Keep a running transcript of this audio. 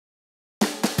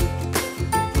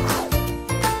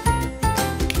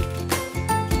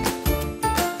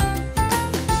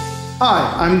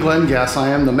Hi, I'm Glenn Gass. I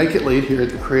am the Make It lead here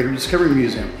at the Creative Discovery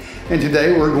Museum. And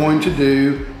today we're going to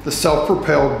do the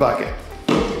self-propelled bucket.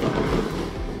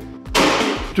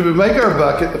 To make our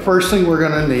bucket, the first thing we're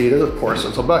going to need, of course,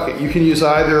 is a bucket. You can use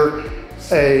either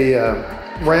a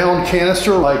round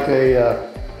canister like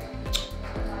a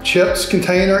chips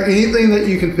container, anything that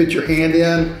you can fit your hand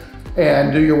in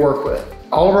and do your work with.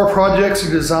 All of our projects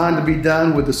are designed to be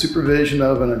done with the supervision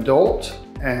of an adult,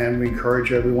 and we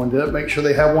encourage everyone to make sure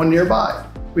they have one nearby.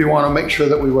 We want to make sure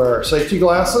that we wear our safety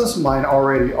glasses, mine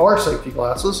already are safety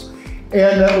glasses,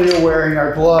 and that we are wearing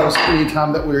our gloves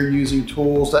anytime that we're using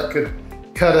tools that could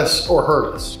cut us or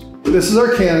hurt us. This is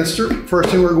our canister. First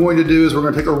thing we're going to do is we're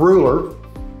going to take a ruler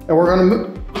and we're going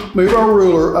to move our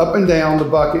ruler up and down the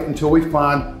bucket until we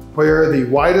find where the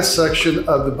widest section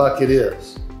of the bucket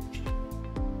is.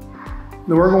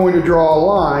 Then we're going to draw a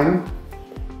line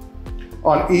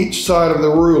on each side of the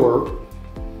ruler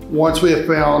once we have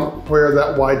found where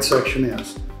that wide section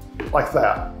is, like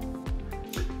that.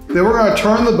 Then we're going to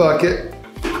turn the bucket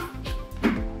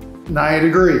 90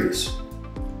 degrees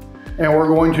and we're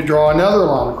going to draw another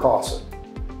line across it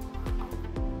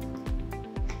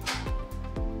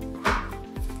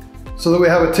so that we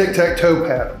have a tic-tac-toe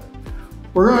pattern.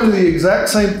 We're going to do the exact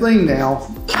same thing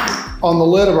now on the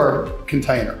lid of our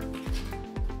container.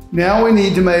 Now we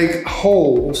need to make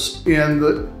holes in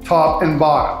the top and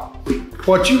bottom.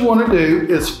 What you want to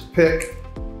do is pick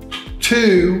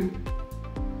two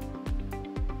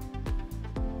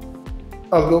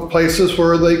of the places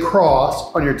where they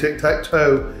cross on your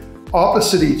tic-tac-toe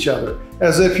opposite each other,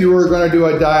 as if you were going to do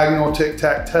a diagonal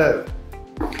tic-tac-toe.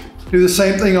 Do the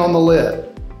same thing on the lid.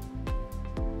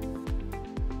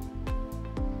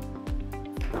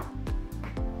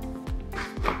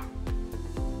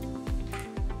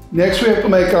 Next we have to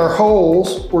make our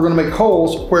holes. We're going to make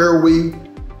holes where we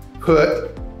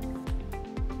put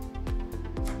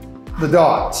the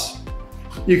dots.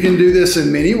 You can do this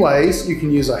in many ways. You can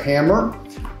use a hammer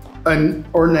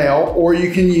or nail, or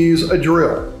you can use a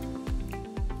drill.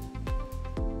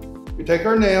 We take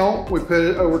our nail, we put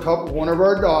it over top of one of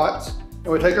our dots,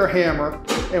 and we take our hammer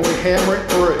and we hammer it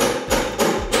through.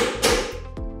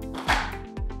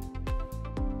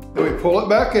 Then we pull it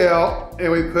back out and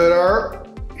we put our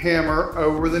hammer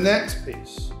over the next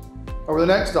piece, over the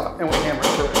next dot, and we hammer it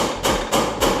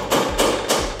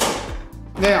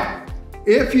through. Now,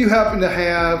 if you happen to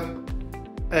have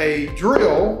a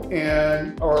drill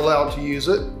and are allowed to use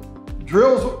it,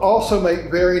 drills also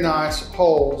make very nice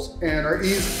holes and are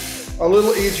a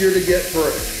little easier to get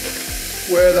through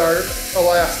with our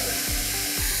elastic.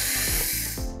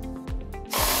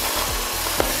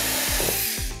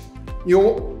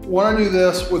 You'll want to do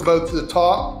this with both the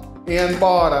top and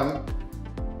bottom,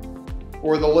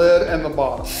 or the lid and the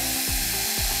bottom.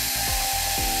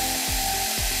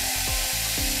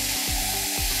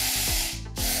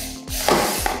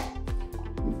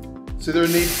 See the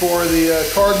need for the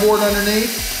cardboard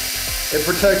underneath? It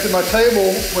protected my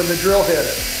table when the drill hit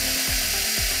it.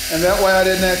 And that way I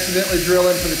didn't accidentally drill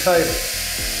into the table.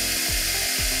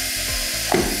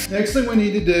 Next thing we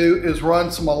need to do is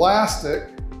run some elastic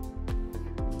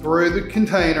through the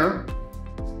container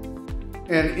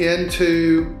and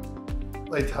into,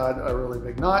 they tied a really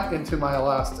big knot into my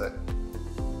elastic.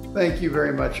 Thank you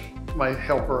very much, my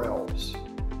helper elves.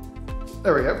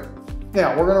 There we go.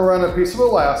 Now we're gonna run a piece of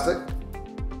elastic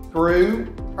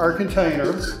through our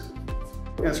container,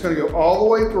 and it's gonna go all the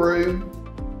way through.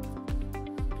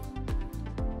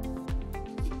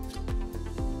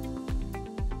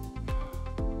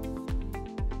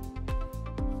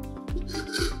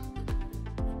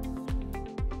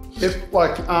 If,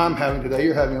 like I'm having today,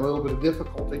 you're having a little bit of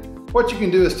difficulty, what you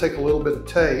can do is take a little bit of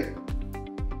tape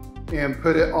and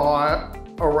put it on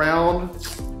around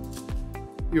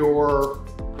your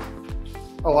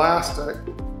elastic,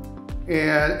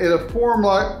 and it'll form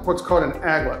like what's called an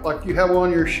aglet, like you have on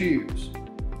your shoes,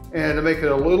 and to make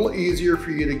it a little easier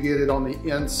for you to get it on the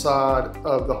inside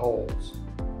of the holes.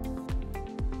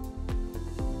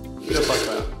 Just like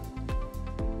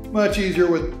that. Much easier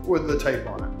with the tape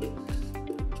on it.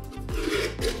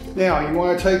 Now you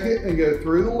want to take it and go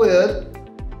through the lid.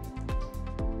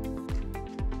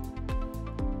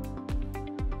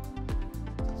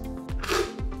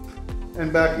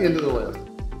 And back into the lid.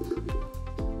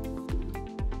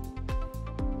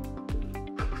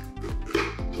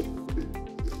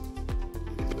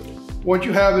 Once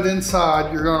you have it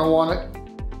inside, you're going to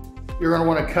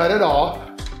want to cut it off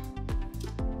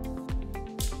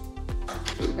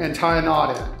and tie a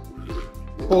knot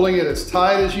in, pulling it as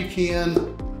tight as you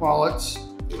can while it's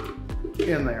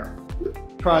in there.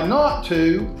 Try not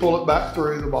to pull it back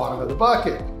through the bottom of the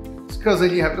bucket. because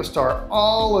then you have to start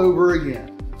all over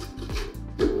again.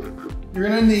 You're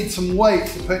gonna need some weight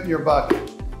to put in your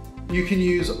bucket. You can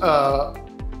use a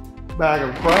bag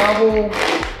of gravel,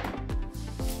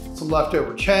 some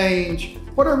leftover change,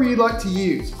 whatever you'd like to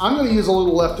use. I'm gonna use a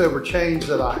little leftover change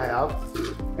that I have,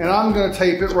 and I'm gonna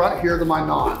tape it right here to my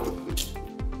knot.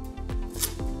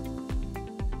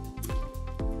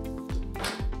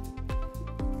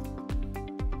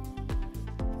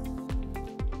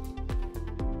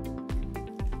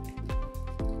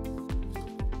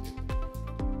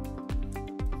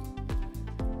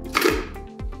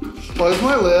 Close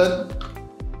my lid,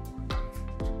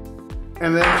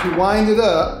 and then to wind it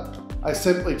up, I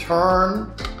simply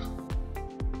turn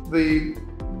the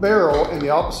barrel in the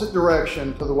opposite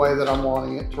direction to the way that I'm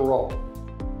wanting it to roll.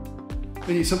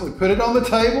 Then you simply put it on the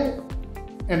table,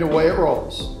 and away it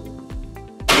rolls.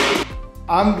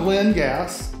 I'm Glenn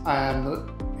Gass.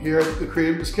 I'm here at the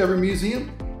Creative Discovery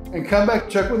Museum, and come back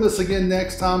and check with us again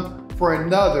next time for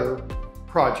another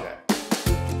project.